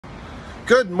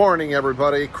Good morning,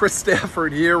 everybody. Chris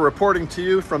Stafford here, reporting to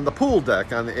you from the pool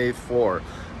deck on the 8th floor.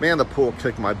 Man, the pool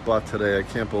kicked my butt today. I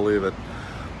can't believe it.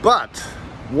 But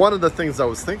one of the things I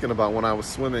was thinking about when I was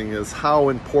swimming is how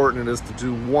important it is to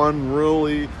do one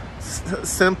really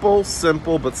simple,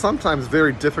 but sometimes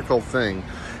very difficult thing.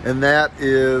 And that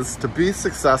is to be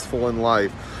successful in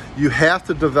life. You have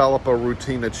to develop a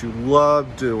routine that you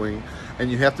love doing,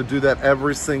 and you have to do that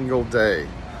every single day.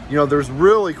 You know, there's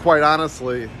really, quite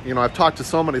honestly, I've talked to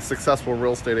so many successful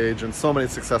real estate agents, so many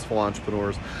successful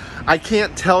entrepreneurs. I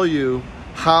can't tell you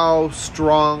how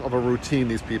strong of a routine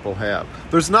these people have.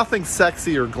 There's nothing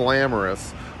sexy or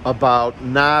glamorous about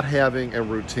not having a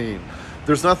routine.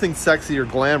 There's nothing sexy or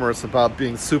glamorous about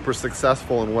being super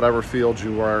successful in whatever field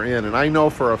you are in. And I know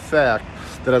for a fact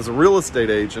that as a real estate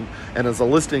agent and as a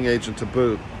listing agent to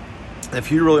boot, if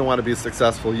you really want to be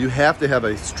successful, you have to have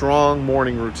a strong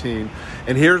morning routine.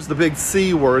 And here's the big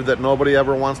C word that nobody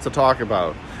ever wants to talk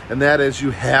about. And that is,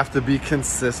 you have to be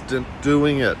consistent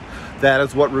doing it. That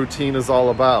is what routine is all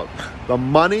about. The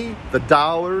money, the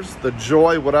dollars, the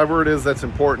joy, whatever it is that's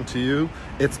important to you,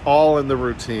 it's all in the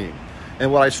routine.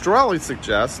 And what I strongly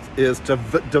suggest is to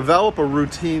develop a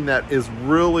routine that is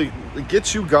really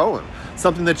gets you going,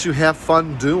 something that you have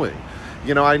fun doing.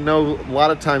 I know a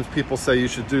lot of times people say you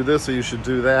should do this or you should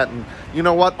do that. And you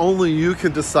know what? Only you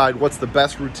can decide what's the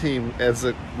best routine as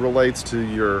it relates to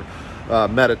your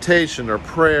meditation or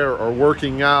prayer or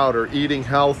working out or eating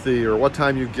healthy or what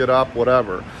time you get up,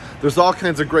 whatever. There's all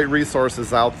kinds of great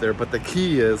resources out there. But the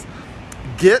key is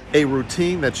get a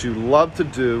routine that you love to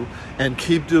do and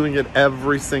keep doing it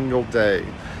every single day.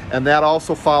 And that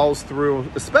also follows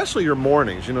through, especially your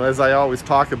mornings. As I always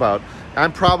talk about,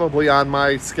 I'm probably on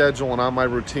my schedule and on my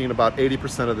routine about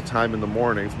 80% of the time in the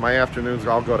mornings. My afternoons,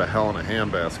 I'll go to hell in a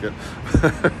handbasket.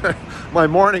 My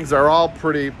mornings are all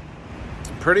pretty,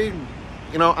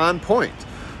 on point.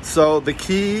 So the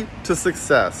key to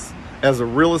success as a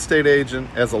real estate agent,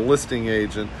 as a listing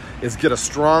agent, is get a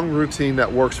strong routine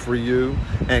that works for you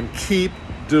and keep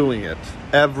doing it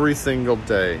every single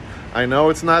day. I know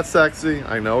it's not sexy,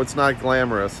 I know it's not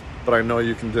glamorous, but I know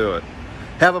you can do it.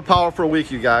 Have a powerful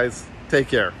week, you guys. Take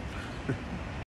care.